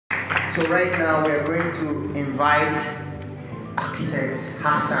So right now we are going to invite architect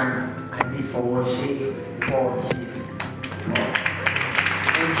Hassan Anifowose for his talk.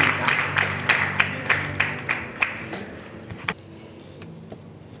 Thank you.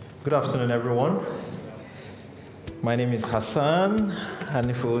 Good afternoon, everyone. My name is Hassan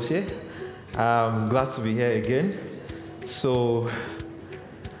Anifowose. I'm glad to be here again. So,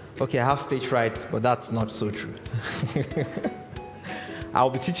 okay, I have stage fright, but that's not so true. I'll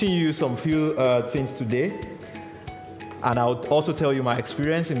be teaching you some few things today, and I'll also tell you my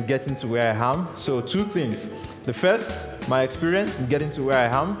experience in getting to where I am. So 2 things. The first, my experience in getting to where I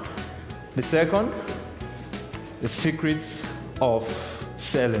am. The second, the secrets of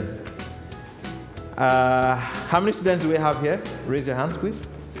selling. How many students do we have here? Raise your hands, please.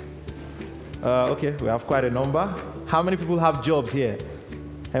 Okay, we have quite a number. How many people have jobs here?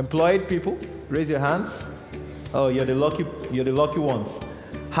 Employed people, raise your hands. Oh, you're the lucky ones.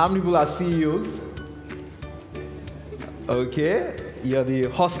 How many people are CEOs? Okay, you're the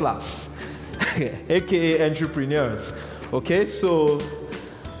hustlers, aka entrepreneurs. Okay, so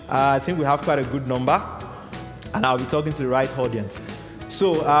I think we have quite a good number, and I'll be talking to the right audience.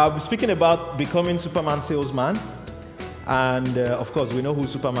 So I'll be speaking about becoming Superman salesman, and of course we know who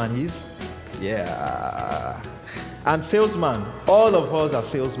Superman is. Yeah. And salesman, all of us are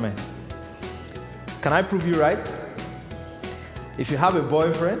salesmen. Can I prove you right? If you have a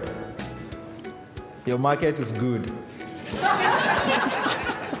boyfriend, your market is good.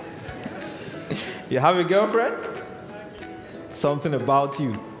 You have a girlfriend? Something about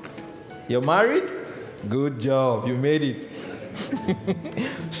you. You're married? Good job, you made it.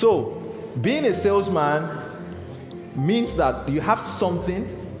 So, being a salesman means that you have something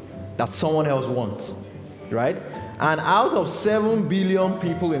that someone else wants, right? And out of 7 billion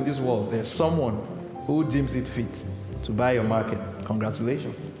people in this world, there's someone who deems it fit to buy your market.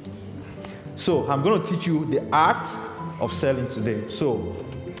 Congratulations. So I'm going to teach you the art of selling today. So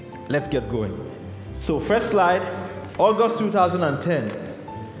let's get going. So first slide, August 2010,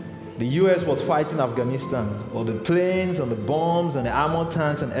 the US was fighting Afghanistan. All the planes and the bombs and the armor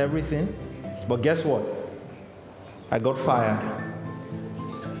tanks and everything. But guess what? I got fired.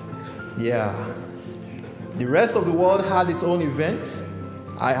 Yeah. The rest of the world had its own event.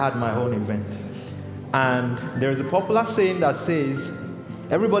 I had my own event. And there's a popular saying that says,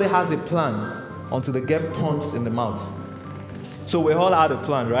 everybody has a plan until they get punched in the mouth. So we all had a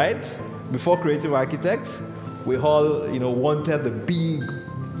plan, right? Before creative architects, we all, wanted the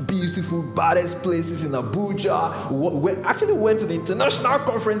big, beautiful, baddest places in Abuja. We actually went to the International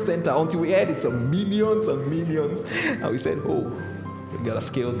Conference Center until we heard it's millions and millions. And we said, oh, we gotta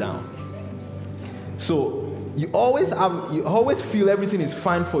scale down. So you always feel everything is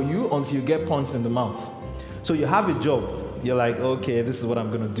fine for you until you get punched in the mouth. So you have a job. You're like, okay, this is what I'm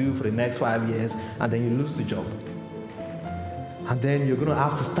going to do for the next 5 years, and then you lose the job. And then you're going to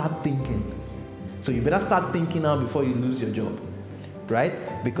have to start thinking. So you better start thinking now before you lose your job,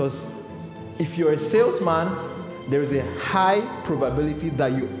 right? Because if you're a salesman, there is a high probability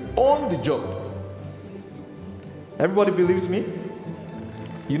that you own the job. Everybody believes me?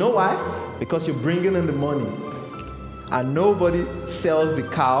 You know why? Because you're bringing in the money. And nobody sells the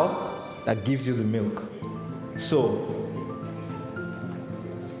cow that gives you the milk. So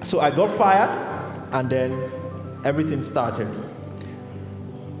I got fired, and then everything started.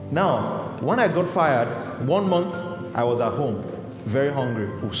 Now, when I got fired, 1 month I was at home, very hungry.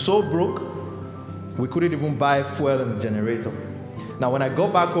 We were so broke, we couldn't even buy fuel in the generator. Now, when I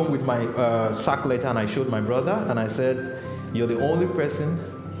got back home with my sack letter and I showed my brother, and I said, you're the only person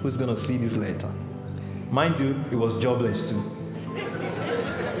who's going to see this letter. Mind you, he was jobless too.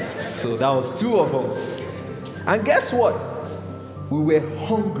 So that was 2 of us. And guess what? We were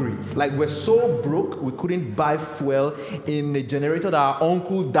hungry. Like, we're so broke, we couldn't buy fuel in a generator that our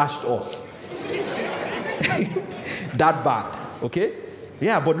uncle dashed us. That bad, okay?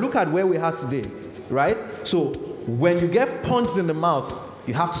 Yeah, but look at where we are today, right? So when you get punched in the mouth,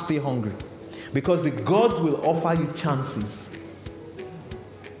 you have to stay hungry. Because the gods will offer you chances.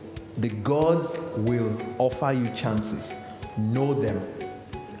 The gods will offer you chances. Know them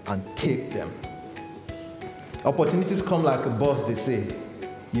and take them. Opportunities come like a bus, they say.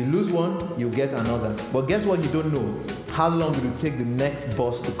 You lose one, you get another. But guess what? You don't know. How long will it take the next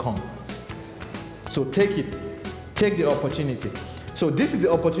bus to come? So take it. Take the opportunity. So this is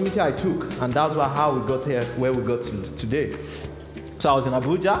the opportunity I took, and that's how we got here, where we got to today. So I was in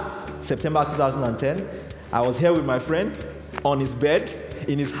Abuja, September 2010. I was here with my friend on his bed,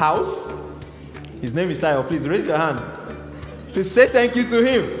 in his house. His name is Tayo. Please raise your hand. Please say thank you to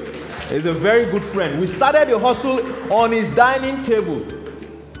him. He's a very good friend. We started the hustle on his dining table.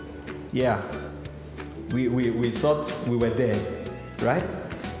 Yeah, we thought we were there, right?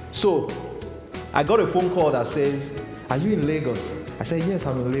 So I got a phone call that says, "Are you in Lagos?" I said, "Yes,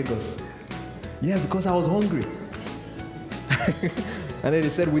 I'm in Lagos." "Yeah, because I was hungry." And then they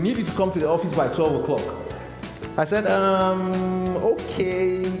said, "We need you to come to the office by 12 o'clock. I said,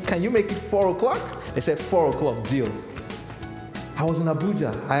 "Okay, can you make it 4 o'clock? They said, 4 o'clock, deal. I was in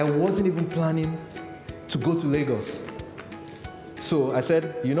Abuja. I wasn't even planning to go to Lagos. So I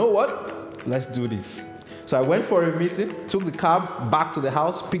said, "You know what? Let's do this." So I went for a meeting, took the cab back to the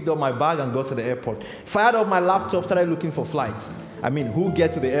house, picked up my bag and got to the airport. Fired up my laptop, started looking for flights. I mean, who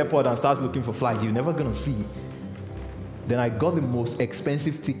gets to the airport and starts looking for flights? You're never gonna see. Then I got the most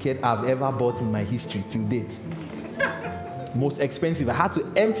expensive ticket I've ever bought in my history till date. Most expensive. I had to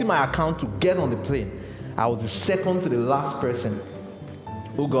empty my account to get on the plane. I was the second to the last person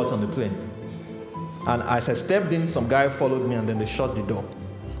who got on the plane. And as I stepped in, some guy followed me and then they shut the door.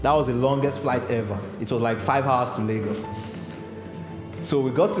 That was the longest flight ever. It was like 5 hours to Lagos. So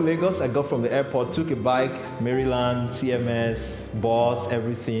we got to Lagos. I got from the airport, took a bike, Maryland, CMS, bus,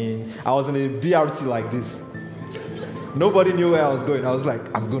 everything. I was in a BRT like this. Nobody knew where I was going. I was like,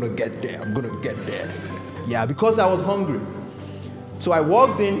 I'm gonna get there, I'm gonna get there. Yeah, because I was hungry. So I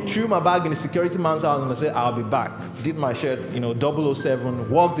walked in, threw my bag in the security man's house, and I said, "I'll be back." Did my shirt,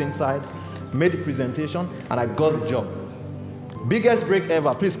 007, walked inside, made the presentation, and I got the job. Biggest break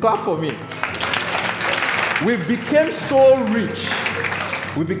ever. Please clap for me. We became so rich.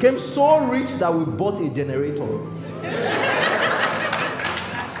 We became so rich that we bought a generator.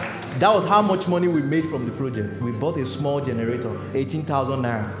 That was how much money we made from the project. We bought a small generator, 18,000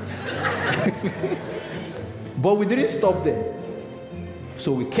 naira. But we didn't stop there.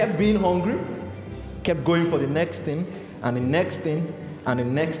 So we kept being hungry, kept going for the next thing, and the next thing, and the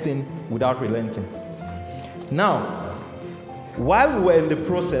next thing without relenting. Now, while we were in the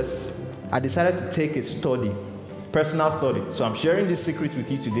process, I decided to take a study, personal study. So I'm sharing this secret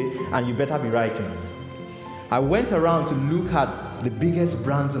with you today, and you better be writing. I went around to look at the biggest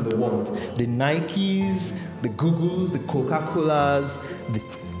brands in the world. The Nikes, the Googles, the Coca-Colas,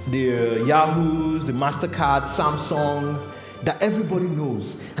 the Yahoos, the MasterCard, Samsung, that everybody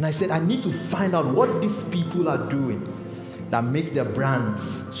knows. And I said, I need to find out what these people are doing that makes their brands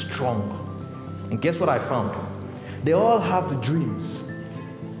strong. And guess what I found? They all have the dreams.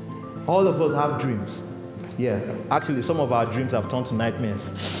 All of us have dreams. Yeah, actually some of our dreams have turned to nightmares.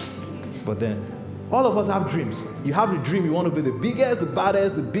 But then, all of us have dreams. You have a dream, you want to be the biggest, the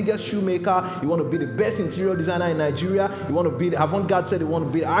baddest, the biggest shoemaker. You want to be the best interior designer in Nigeria. You want to be, avant-garde said, you want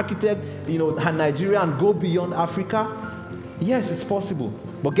to be an architect, in Nigeria and go beyond Africa. Yes, it's possible.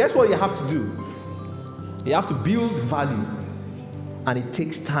 But guess what you have to do? You have to build value. And it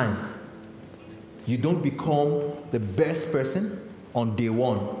takes time. You don't become the best person on day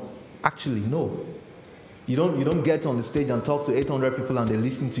one. Actually, no. You don't get on the stage and talk to 800 people and they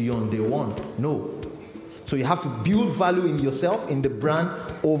listen to you on day one. No. So you have to build value in yourself, in the brand,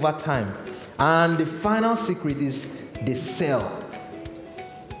 over time. And the final secret is they sell.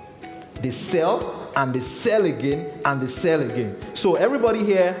 They sell, and they sell again, and they sell again. So everybody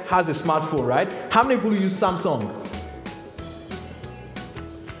here has a smartphone, right? How many people use Samsung?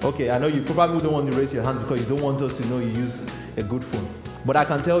 Okay, I know you probably don't want to raise your hand because you don't want us to know you use a good phone. But I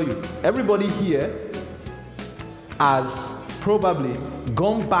can tell you, everybody here has probably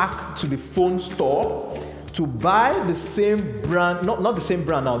gone back to the phone store to buy the same brand, not the same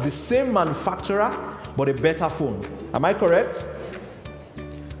brand now, the same manufacturer, but a better phone. Am I correct?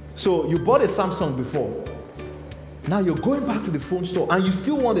 So you bought a Samsung before. Now you're going back to the phone store and you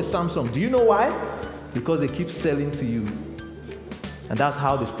still want a Samsung. Do you know why? Because they keep selling to you. And that's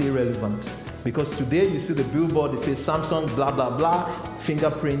how they stay relevant. Because today you see the billboard, it says Samsung blah, blah, blah,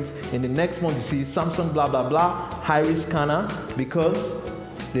 fingerprint. In the next month you see Samsung blah, blah, blah, iris scanner. Because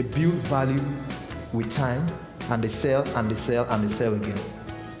they build value with time and they sell and they sell and they sell again.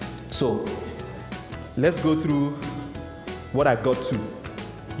 So let's go through what I got to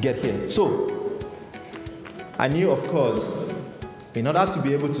get here. So I knew, of course, in order to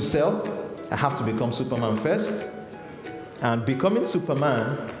be able to sell, I have to become Superman first. And becoming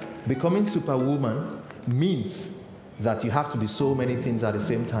Superman, becoming Superwoman means that you have to be so many things at the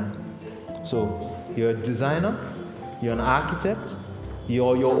same time. So you're a designer, you're an architect,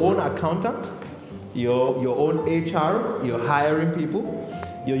 you're your own accountant, you're your own HR, you're hiring people,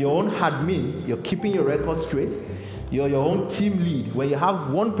 you're your own admin, you're keeping your records straight, you're your own team lead. When you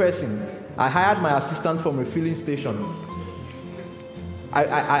have one person, I hired my assistant from a filling station.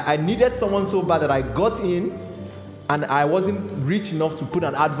 I needed someone so bad that I got in and I wasn't rich enough to put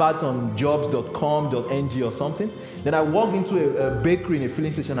an advert on jobs.com.ng or something. Then I walked into a bakery in a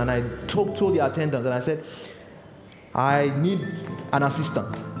filling station, and I told the attendants, and I said, I need an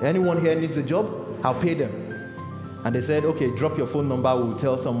assistant. Anyone here needs a job? I'll pay them. And they said, okay, drop your phone number. We'll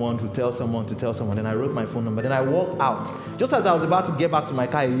tell someone to tell someone to tell someone. Then I wrote my phone number. Then I walked out. Just as I was about to get back to my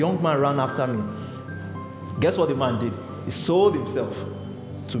car, a young man ran after me. Guess what the man did? He sold himself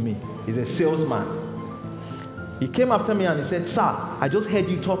to me. He's a salesman. He came after me and he said, sir, I just heard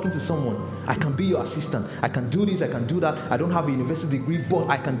you talking to someone. I can be your assistant. I can do this, I can do that. I don't have a university degree, but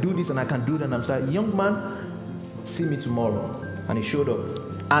I can do this and I can do that. And I'm saying, young man, see me tomorrow. And he showed up.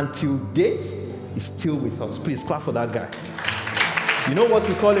 Until date, he's still with us. Please clap for that guy. You know what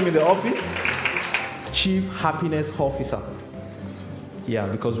we call him in the office? Chief Happiness Officer. Yeah,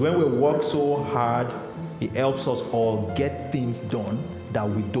 because when we work so hard, it helps us all get things done that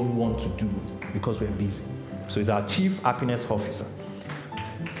we don't want to do because we're busy. So he's our Chief Happiness Officer.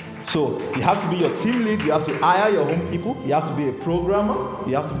 So you have to be your team lead, you have to hire your own people, you have to be a programmer,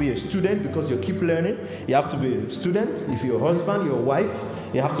 you have to be a student because you keep learning, you have to be a student if you're a husband, your wife,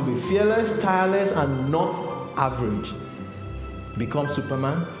 you have to be fearless, tireless, and not average. Become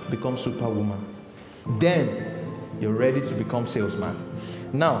Superman, become Superwoman. Then you're ready to become salesman.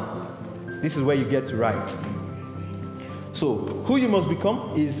 Now, this is where you get to write. So, who you must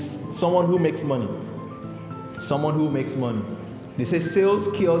become is someone who makes money. Someone who makes money. They say sales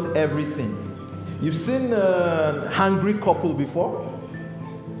kills everything. You've seen a hungry couple before?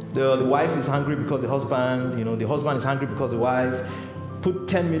 The wife is hungry because the husband is hungry because the wife. Put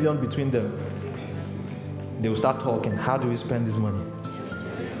 10 million between them. They will start talking. How do we spend this money?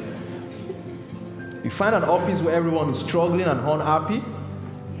 You find an office where everyone is struggling and unhappy,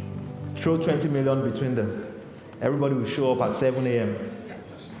 throw 20 million between them. Everybody will show up at 7 a.m.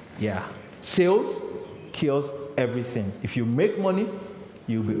 Yeah. Sales kills everything. If you make money,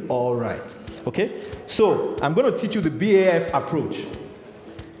 you'll be all right. Okay? So, I'm going to teach you the BAF approach.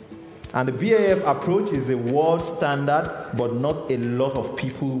 And the BAF approach is a world standard, but not a lot of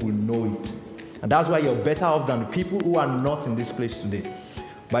people will know it. And that's why you're better off than the people who are not in this place today.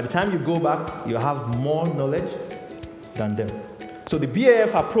 By the time you go back, you have more knowledge than them. So the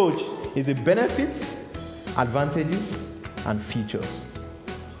BAF approach is the benefits, advantages, and features.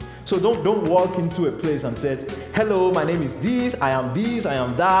 So don't walk into a place and say, hello, my name is this, I am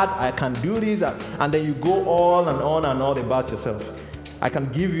that, I can do this, and then you go on and on about yourself. I can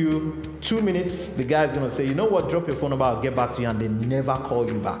give you 2 minutes, the guy's going to say, you know what, drop your phone number, I'll get back to you, and they never call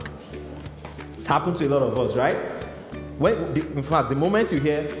you back. It's happened to a lot of us, right? In fact, the moment you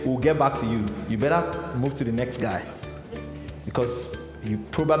hear, we'll get back to you, you better move to the next guy. Because you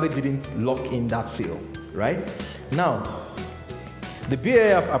probably didn't lock in that sale, right? Now, the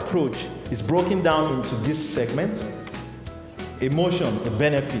BAF approach is broken down into this segment. Emotions, the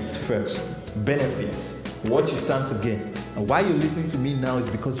benefits first. Benefits, what you stand to gain. And why you're listening to me now is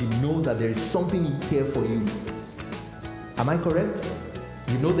because you know that there is something in here for you. Am I correct?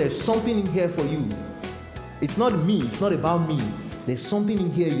 You know there's something in here for you. It's not me, it's not about me. There's something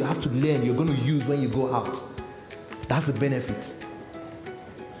in here you have to learn, you're going to use when you go out. That's the benefit.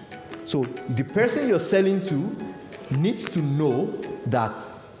 So the person you're selling to needs to know that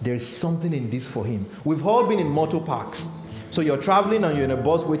there's something in this for him. We've all been in motor parks. So you're traveling and you're in a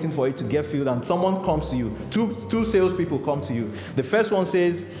bus waiting for it to get filled, and someone comes to you. Two salespeople come to you. The first one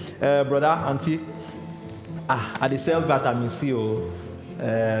says, brother, auntie, I sell vitamin C. You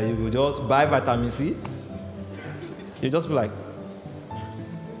will just buy vitamin C. You just be like,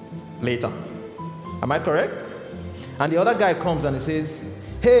 later. Am I correct? And the other guy comes and he says,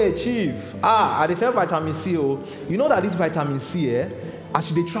 hey, chief, I sell vitamin C. You know that this vitamin C,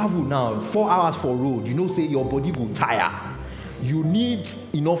 as you travel now, 4 hours for road, you know, say your body will tire. You need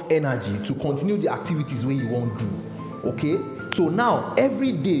enough energy to continue the activities where you want to do. Okay? So now,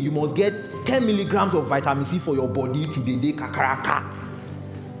 every day, you must get 10 milligrams of vitamin C for your body to the day kakaraka.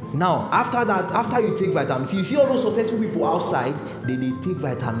 Now, after that, after you take vitamin C, you see all those successful people outside, they take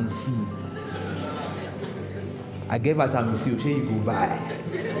vitamin C. I get vitamin C, okay, you go buy.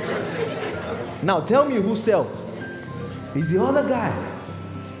 Now, tell me who sells. It's the other guy.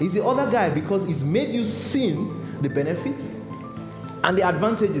 It's the other guy because it's made you see the benefits and the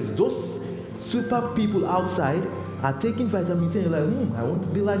advantages. Those super people outside are taking vitamin C and you're like, I want to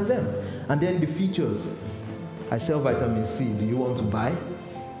be like them. And then the features. I sell vitamin C. Do you want to buy?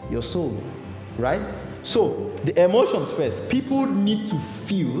 You're sold, right? So the emotions first. People need to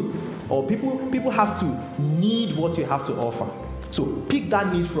feel, or people have to need what you have to offer. So pick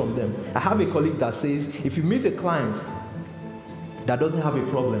that need from them. I have a colleague that says, if you meet a client that doesn't have a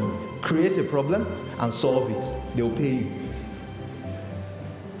problem, create a problem and solve it. They will pay you.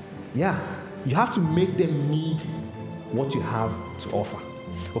 Yeah, you have to make them need what you have to offer.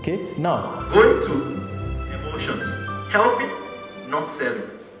 Okay, now going to emotions, helping, not selling.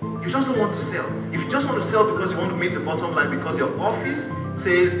 You just don't want to sell. If you just want to sell because you want to make the bottom line, because your office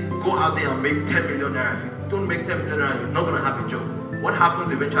says go out there and make 10 million naira. If you don't make 10 million naira, you're not going to have a job. What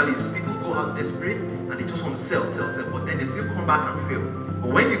happens eventually is people go out desperate and they just want to sell, but then they still come back and fail.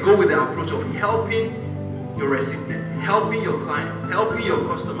 But when you go with the approach of helping your recipient, helping your client, helping your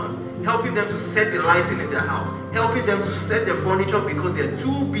customers, helping them to set the lighting in their house, helping them to set their furniture because they're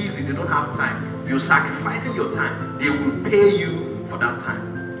too busy, they don't have time. You're sacrificing your time. They will pay you for that time.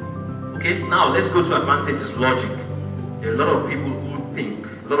 Okay, now let's go to advantages, logic. There are a lot of people who think,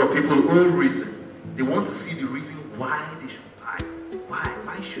 a lot of people who reason. They want to see the reason why they should buy.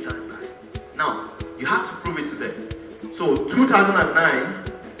 Why should I buy? Now, you have to prove it to them. So 2009,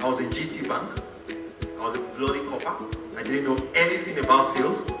 I was in GT Bank. I was a bloody copper. I didn't know anything about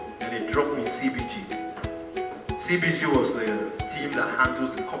sales, and they dropped me in CBG. CBG was the team that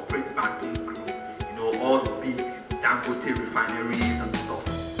handles the corporate banking group, you know, all the big Dangote refineries and stuff.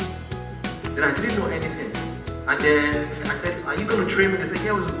 Then I didn't know anything. And then I said, are you going to train me? They said,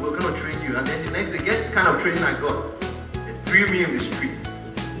 yeah, we're going to train you. And then the next day, guess the kind of training I got? They threw me in the streets.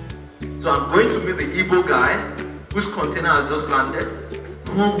 So I'm going to meet the Igbo guy whose container has just landed,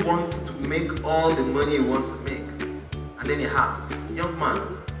 who wants to make all the money he wants to make. And then he asks, young man,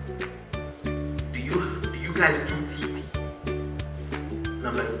 do you guys do TT? And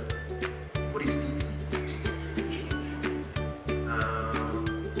I'm like, what is TT?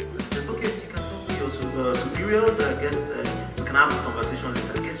 He says, okay, you can talk to your superiors. I guess we can have this conversation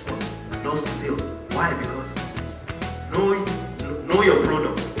later. Guess what? I lost the sale. Why? Because know your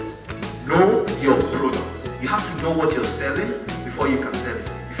product. Know your product. You have to know what you're selling before you can sell it.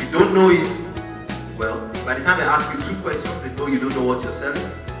 If you don't know it, well, by the time they ask you 2 questions, they know you don't know what you're selling,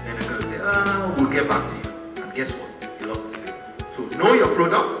 then they're going to say, we'll get back to you. And guess what? You lost the sale. So know your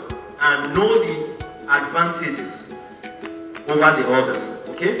product and know the advantages over the others.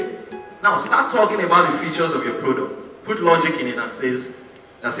 Okay? Now start talking about the features of your product. Put logic in it and says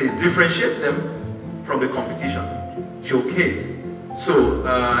differentiate them from the competition. Showcase. So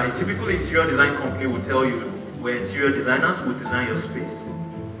a typical interior design company will tell you, we're interior designers, we'll design your space.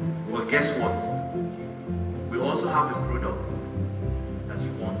 Well, guess what? We also have the product that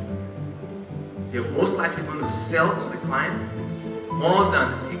you want. They're most likely going to sell to the client more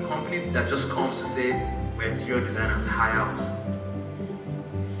than a company that just comes to say, we're interior designers, hire us.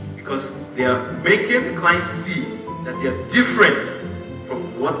 Because they are making the client see that they are different from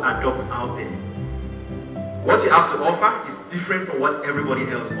what adopts out there. What you have to offer is different from what everybody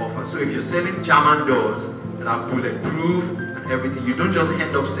else offers. So if you're selling German doors that are bulletproof and everything, you don't just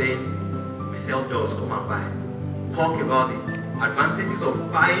end up saying, we sell doors, come and buy. Talk about the advantages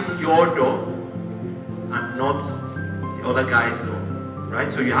of buying your door and not the other guy's door,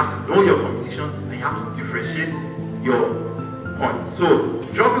 right? So you have to know your competition and you have to differentiate your points. So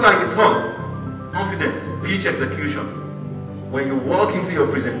drop it like it's hot. Confidence, pitch execution. When you walk into your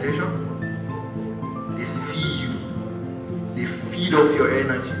presentation, they see you. They feed off your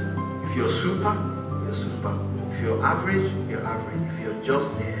energy. If you're super, you're super. If you're average, you're average. If you're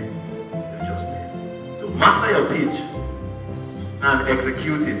just there, you're just there. So master your pitch and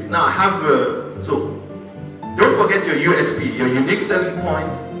execute it. Now so don't forget your USP, your unique selling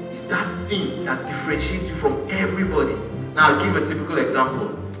point is that thing that differentiates you from everybody. Now I'll give a typical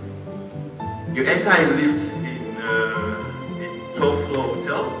example. You enter a lift in 12th floor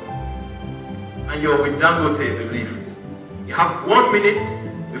hotel and you're with Dangote in the lift. You have 1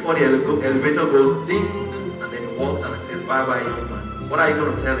 minute before the elevator goes ding and then it walks and it says bye bye young man. What are you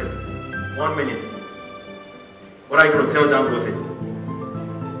going to tell him? 1 minute. What are you going to tell Dangote?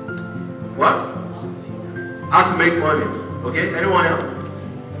 What? How to make money. Okay? Anyone else?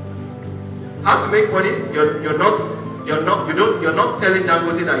 How to make money? You're not telling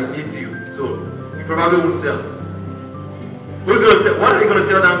Dangote that he needs you. So he probably won't sell. Who's going to tell? What are you going to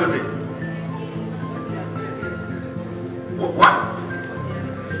tell Dangote? What?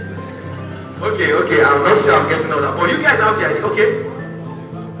 Okay, I'm not sure I'm getting all that. But you guys have the idea,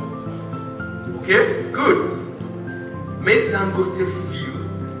 okay, good. Make Dangote feel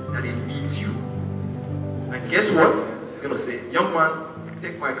that he needs you. And guess what? He's going to say, young man,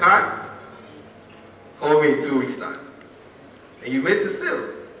 take my card, call me in 2 weeks' time. And you made the sale.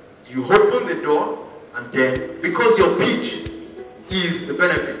 You open the door, and then, because your pitch is the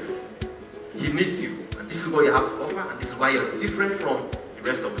benefit, he needs you. And this is what you have to offer, and this is why you're different from the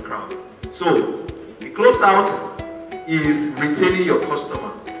rest of the crowd. So, the close out is retaining your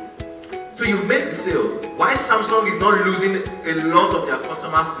customer. So you've made the sale. Why Samsung is not losing a lot of their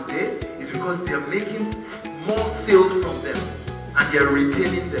customers today is because they are making more sales from them and they are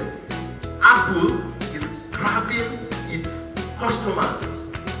retaining them. Apple is grabbing its customers,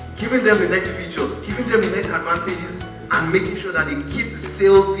 giving them the next features, giving them the next advantages, and making sure that they keep the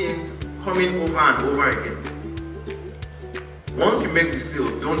sale thing coming over and over again. Once you make the sale,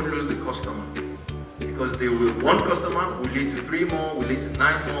 don't lose the customer. Because one customer will lead to 3 more, will lead to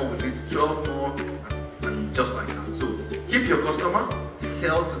 9 more, will lead to 12 more, and just like that. So keep your customer,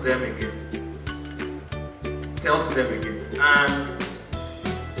 sell to them again. Sell to them again. And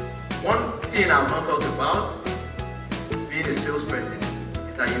one thing I've not talked about being a salesperson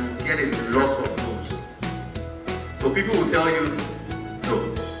is that you will get a lot of no's. So people will tell you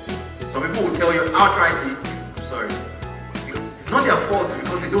no. Some people will tell you outrightly, I'm sorry. It's not their fault, it's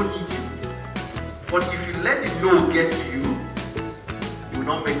because they don't need you. But if you let the no get to you, you will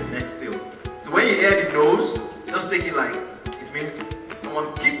not make the next sale. So when you hear the no's, just take it like it means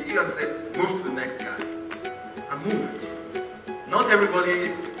someone kicked you and said, move to the next guy. And move. Not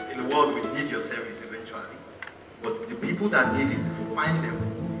everybody in the world will need your service eventually. But the people that need it, find them,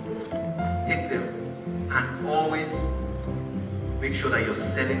 take them, and always make sure that you're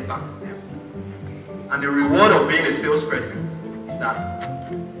selling back to them. And the reward of being a salesperson is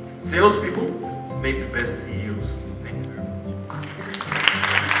that salespeople make the best CEO.